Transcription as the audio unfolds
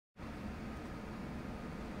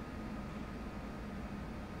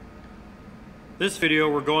This video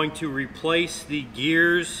we're going to replace the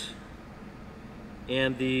gears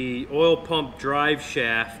and the oil pump drive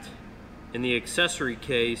shaft in the accessory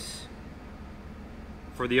case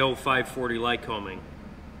for the O-540 Lycoming.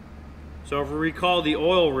 So if we recall the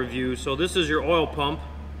oil review, so this is your oil pump.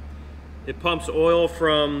 It pumps oil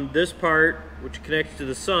from this part, which connects to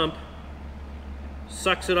the sump,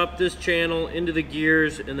 sucks it up this channel into the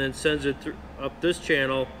gears, and then sends it up this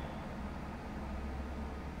channel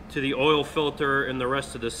to the oil filter and the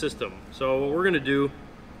rest of the system. So what we're going to do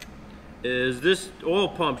is this oil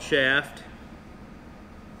pump shaft,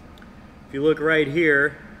 if you look right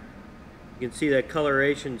here, you can see that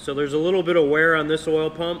coloration. So there's a little bit of wear on this oil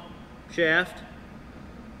pump shaft,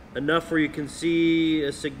 enough where you can see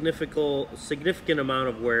a significant amount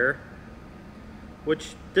of wear,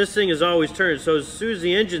 which this thing is always turned. So as soon as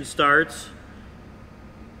the engine starts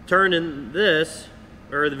turning this,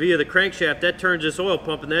 or via the crankshaft, that turns this oil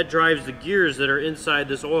pump and that drives the gears that are inside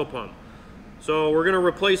this oil pump. So we're going to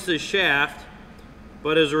replace this shaft,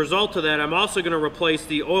 but as a result of that, I'm also going to replace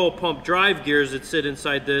the oil pump drive gears that sit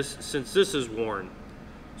inside this, since this is worn.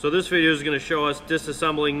 So this video is going to show us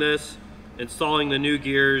disassembling this, installing the new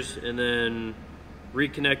gears, and then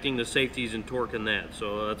reconnecting the safeties and torquing that.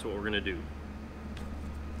 So that's what we're going to do.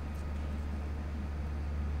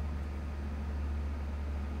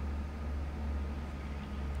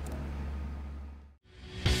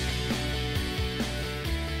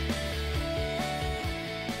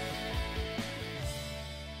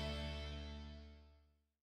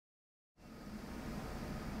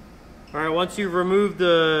 Alright, once you've removed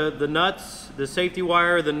the nuts, the safety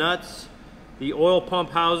wire, the nuts, the oil pump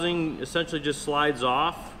housing essentially just slides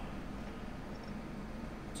off.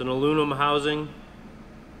 It's an aluminum housing.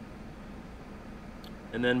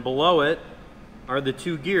 And then below it are the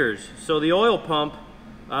two gears. So the oil pump,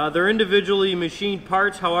 they're individually machined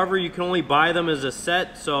parts, however you can only buy them as a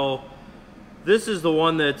set. So this is the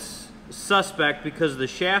one that's suspect because the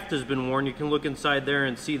shaft has been worn. You can look inside there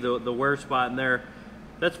and see the wear spot in there.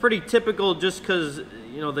 That's pretty typical just because,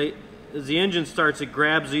 you know, as the engine starts, it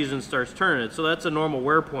grabs these and starts turning it. So that's a normal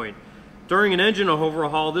wear point. During an engine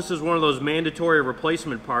overhaul, this is one of those mandatory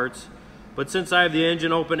replacement parts. But since I have the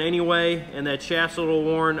engine open anyway and that shaft's a little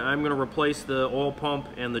worn, I'm going to replace the oil pump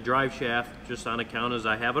and the drive shaft just on account as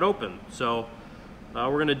I have it open. So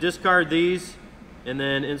we're going to discard these and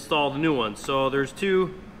then install the new ones. So there's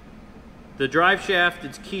two. The drive shaft,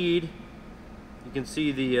 it's keyed. You can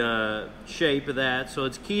see the shape of that. So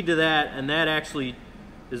it's keyed to that, and that actually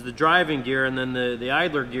is the driving gear, and then the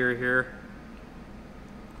idler gear here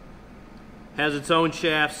has its own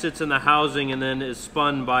shaft, sits in the housing, and then is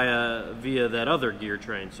spun via that other gear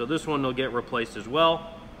train. So this one will get replaced as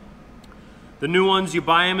well. The new ones, you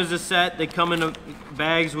buy them as a set. They come in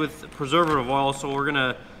bags with preservative oil, so we're going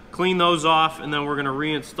to clean those off, and then we're going to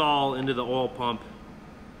reinstall into the oil pump.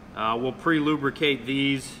 We'll pre-lubricate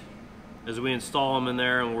these as we install them in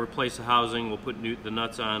there, and we'll replace the housing. We'll put the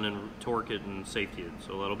nuts on and torque it and safety it.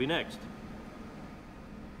 So that'll be next.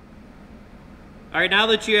 Alright, now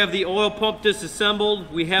that you have the oil pump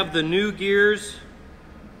disassembled, we have the new gears.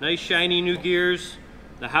 Nice shiny new gears.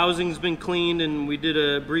 The housing's been cleaned and we did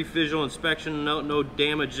a brief visual inspection. No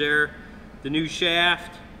damage there. The new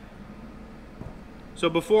shaft. So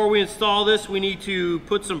before we install this, we need to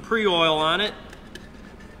put some pre-oil on it.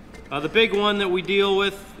 The big one that we deal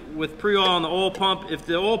with pre-oil on the oil pump, if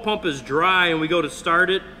the oil pump is dry and we go to start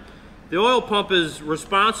it, the oil pump is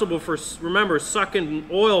responsible for, remember, sucking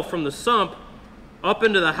oil from the sump up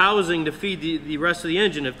into the housing to feed the rest of the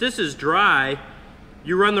engine. If this is dry,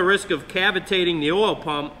 you run the risk of cavitating the oil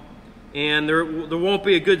pump, and there won't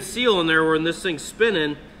be a good seal in there when this thing's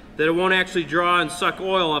spinning, that it won't actually draw and suck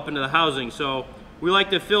oil up into the housing. So we like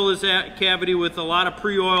to fill this cavity with a lot of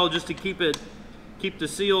pre-oil just to keep the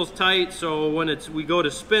seals tight, so when we go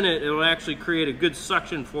to spin it, it'll actually create a good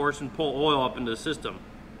suction force and pull oil up into the system.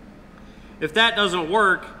 If that doesn't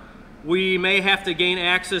work, we may have to gain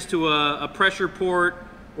access to a pressure port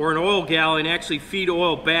or an oil galley and actually feed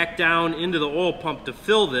oil back down into the oil pump to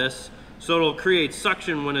fill this, so it'll create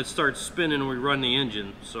suction when it starts spinning and we run the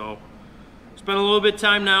engine. So spend a little bit of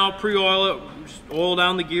time now, pre-oil it, just oil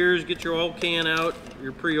down the gears, get your oil can out,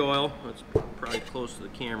 your pre-oil. That's probably close to the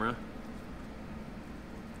camera.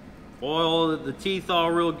 Oil the teeth all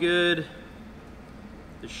real good.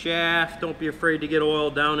 The shaft, don't be afraid to get oil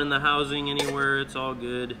down in the housing anywhere, it's all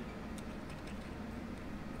good.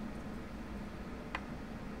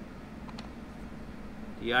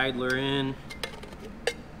 The idler in.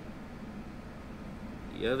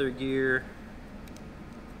 The other gear.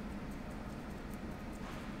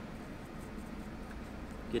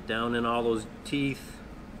 Get down in all those teeth.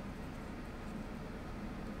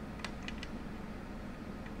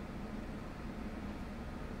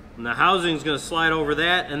 And the housing is going to slide over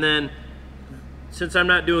that, and then since I'm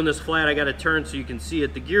not doing this flat, I got to turn so you can see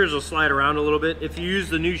it. The gears will slide around a little bit. If you use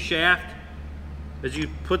the new shaft, as you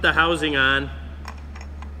put the housing on,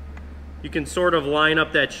 you can sort of line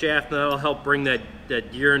up that shaft, and that'll help bring that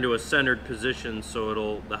gear into a centered position,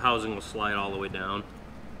 so the housing will slide all the way down.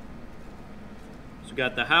 So we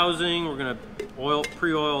got the housing. We're going to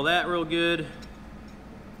pre-oil that real good.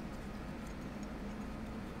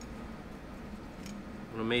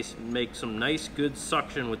 I'm going to make some nice good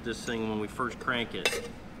suction with this thing when we first crank it.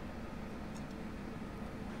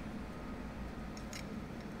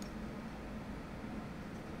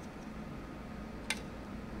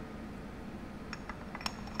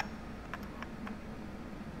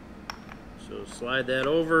 So slide that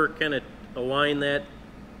over, kind of align that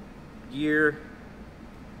gear.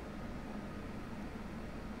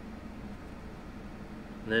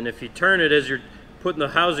 And then if you turn it as you're putting the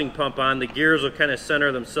housing pump on, the gears will kind of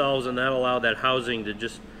center themselves, and that'll allow that housing to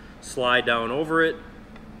just slide down over it.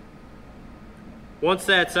 Once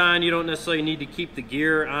that's on, you don't necessarily need to keep the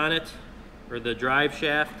gear on it or the drive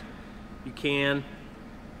shaft. You can.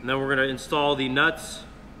 And then we're going to install the nuts.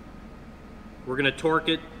 We're going to torque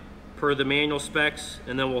it per the manual specs,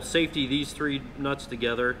 and then we'll safety these 3 nuts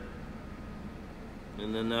together,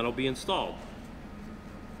 and then that'll be installed.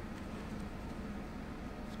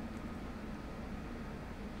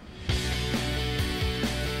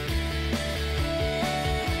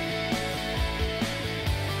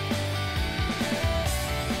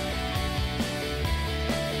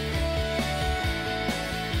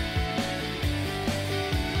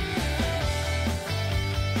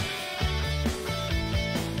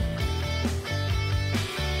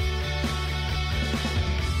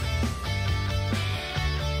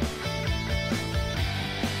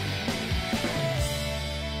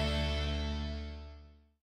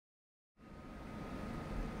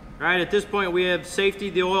 All right, at this point we have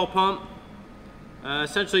safetied the oil pump.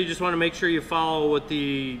 Essentially, you just want to make sure you follow what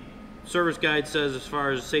the service guide says as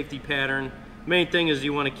far as safety pattern. Main thing is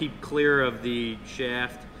you want to keep clear of the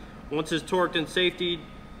shaft. Once it's torqued and safetied,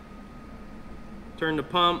 turn the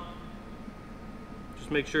pump.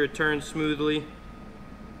 Just make sure it turns smoothly.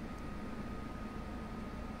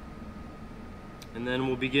 And then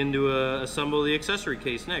we'll begin to assemble the accessory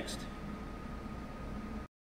case next.